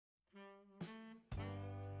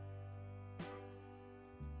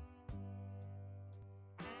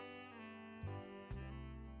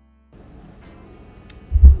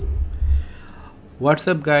What's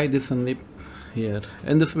up guys, this is Sandeep here.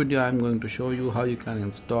 In this video I'm going to show you how you can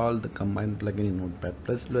install the Combine plugin in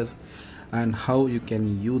Notepad++ and how you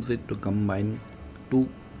can use it to combine two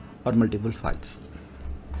or multiple files.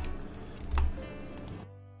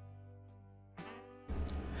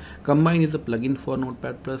 Combine is a plugin for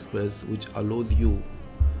Notepad++ which allows you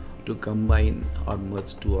to combine or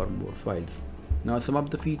merge two or more files. Now some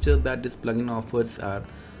of the features that this plugin offers are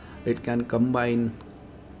it can combine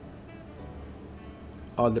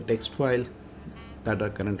all the text files that are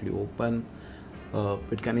currently open.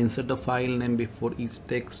 It can insert a file name before each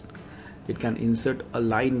text. It can insert a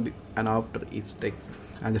line and after each text,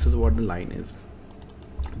 and this is what the line is.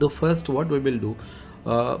 The first what we will do,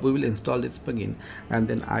 we will install this plugin and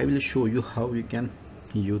then I will show you how you can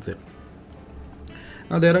use it.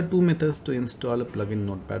 Now there are two methods to install a plugin in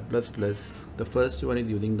Notepad++. The first one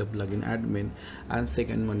is using the plugin admin and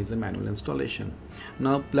second one is a manual installation.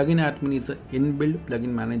 Now plugin admin is an inbuilt plugin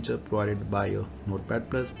manager provided by a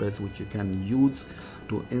Notepad++ which you can use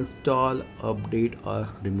to install, update or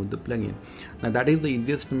remove the plugin. Now that is the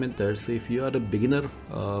easiest method. So if you are a beginner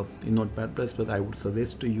in Notepad++, I would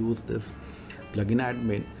suggest to use this plugin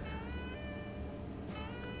admin.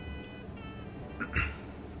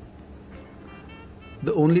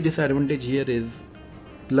 The only disadvantage here is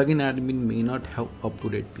plugin admin may not have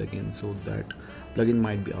up-to-date plugin, so that plugin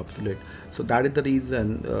might be obsolete. So that is the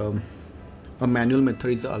reason a manual method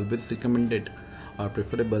is always recommended or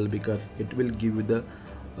preferable because it will give you the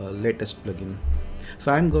latest plugin.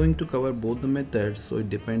 So I'm going to cover both the methods, so it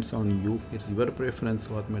depends on you. It's your preference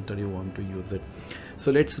what method you want to use it. So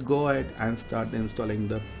let's go ahead and start installing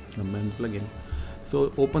the main plugin.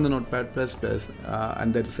 So open the Notepad++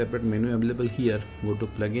 and there is a separate menu available here. Go to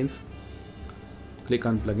plugins, click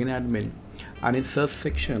on plugin admin, and in search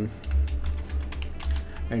section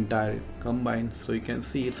entire Combine, so you can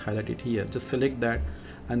see it's highlighted here. Just select that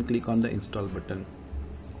and click on the install button.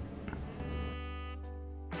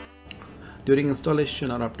 During installation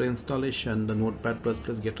or after installation, the Notepad++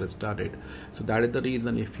 get restarted. So that is the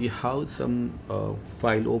reason if you have some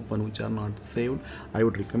file open which are not saved, I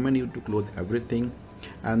would recommend you to close everything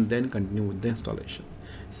and then continue with the installation.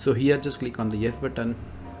 So here just click on the yes button,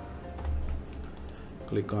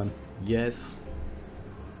 click on yes.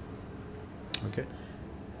 Okay,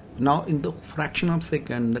 now in the fraction of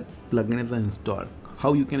second the plugin is installed.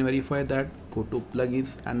 How you can verify that? Go to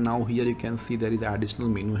plugins and now here you can see there is additional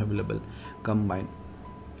menu available, Combine,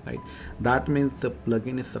 right? That means the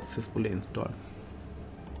plugin is successfully installed.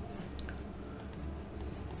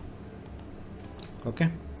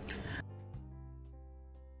 Okay,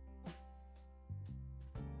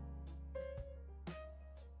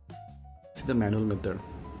 this is the manual method.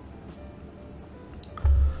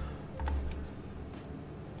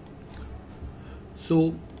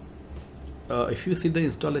 So if you see the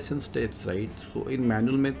installation steps, right? So in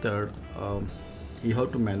manual method, you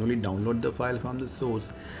have to manually download the file from the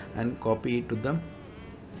source and copy it to the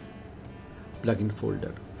plugin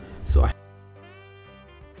folder. So I have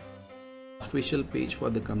official page for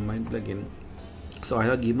the Combine plugin. So I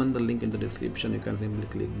have given the link in the description. You can simply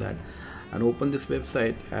click that and open this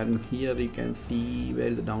website, and here you can see where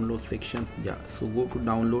is the download section. Yeah, so go to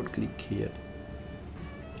download, click here.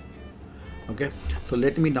 Okay, so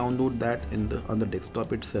let me download that on the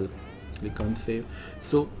desktop itself. Click on save.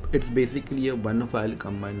 So it's basically a one file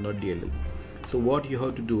combine.dll. so what you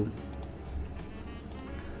have to do,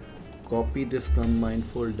 copy this Combine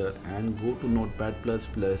folder and go to Notepad++,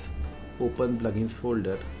 open plugins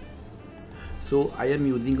folder. So I am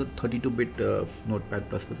using a 32-bit Notepad++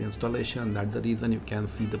 installation. That's the reason you can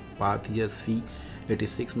see the path here,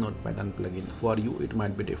 C86 Notepad and plugin. For you it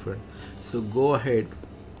might be different. So go ahead,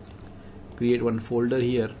 create one folder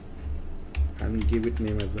here and give it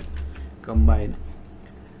name as a Combine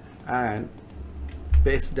and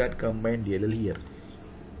paste that Combine.dll here.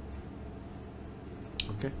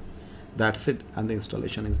 Okay, that's it, and the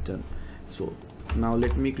installation is done. So now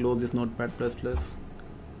let me close this Notepad++.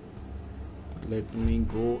 Let me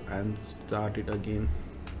go and start it again.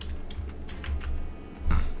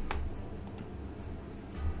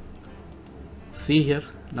 See here,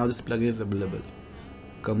 now this plugin is available.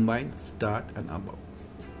 Combine, start and above.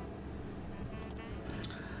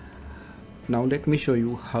 Now let me show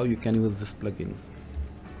you how you can use this plugin.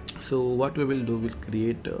 So what we will do, we'll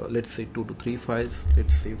create let's say 2 to 3 files.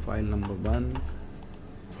 Let's say file number 1,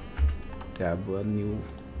 tab 1 new,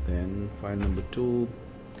 then file number 2,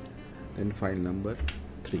 then file number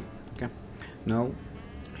 3. Okay, now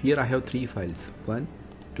here I have 3 files, 1,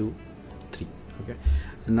 2, 3. Okay,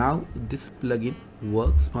 now this plugin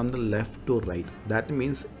works from the left to right. That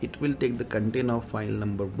means it will take the content of file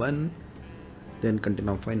number 1 then content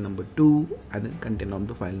of file number 2, and then content of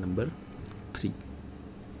the file number 3,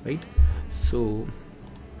 right? So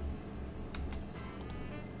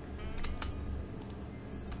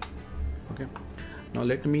okay, now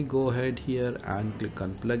let me go ahead here and click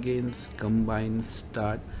on plugins, combine,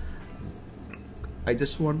 start. I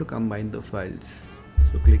just want to combine the files,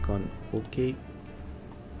 so click on OK.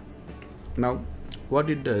 Now what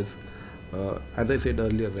it does, as I said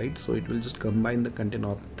earlier, right, so it will just combine the content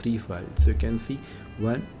of 3 files. So you can see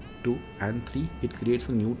 1, 2 and 3. It creates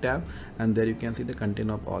a new tab, and there you can see the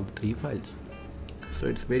content of all 3 files. So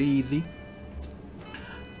it's very easy.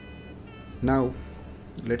 Now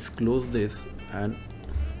let's close this and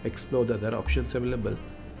explore the other options available.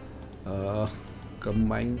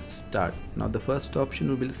 Combine, start. Now the first option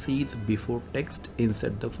we will see is before text,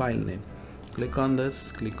 insert the file name. Click on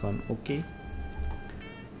this, click on OK.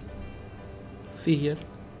 See here,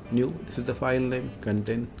 new, this is the file name,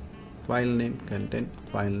 content, file name, content,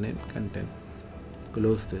 file name, content.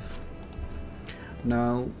 Close this.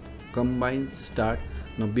 Now combine, start.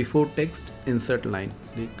 Now before text, insert line.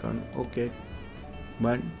 Click on OK.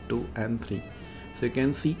 1, 2 and 3. So you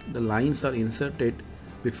can see the lines are inserted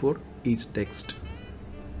before each text.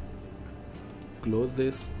 Close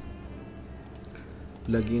this.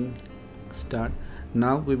 Plugin, start.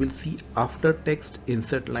 Now we will see after text,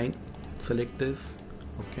 insert line. Select this.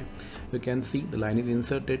 Okay, you can see the line is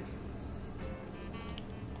inserted.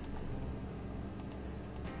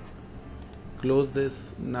 Close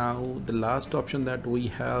this. Now the last option that we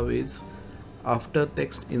have is after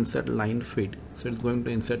text, insert line feed. So it's going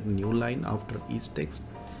to insert new line after each text.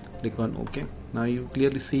 Click on OK. Now you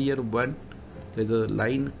clearly see here 1, there's a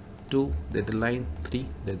line, 2, there's a line, 3,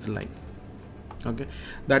 there's a line. Okay,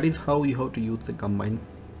 that is how you have to use the combine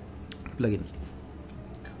plugin.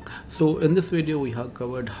 So in this video we have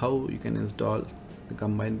covered how you can install the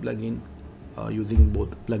combine plugin using both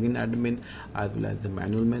plugin admin as well as the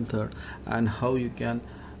manual method, and how you can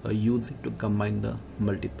use it to combine the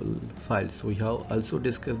multiple files. So we have also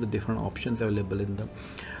discussed the different options available in the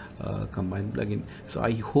combine plugin. So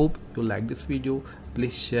I hope you like this video.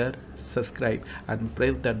 Please share, subscribe and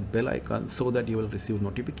press that bell icon so that you will receive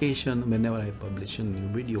notification whenever I publish a new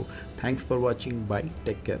video. Thanks for watching. Bye,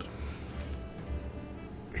 take care.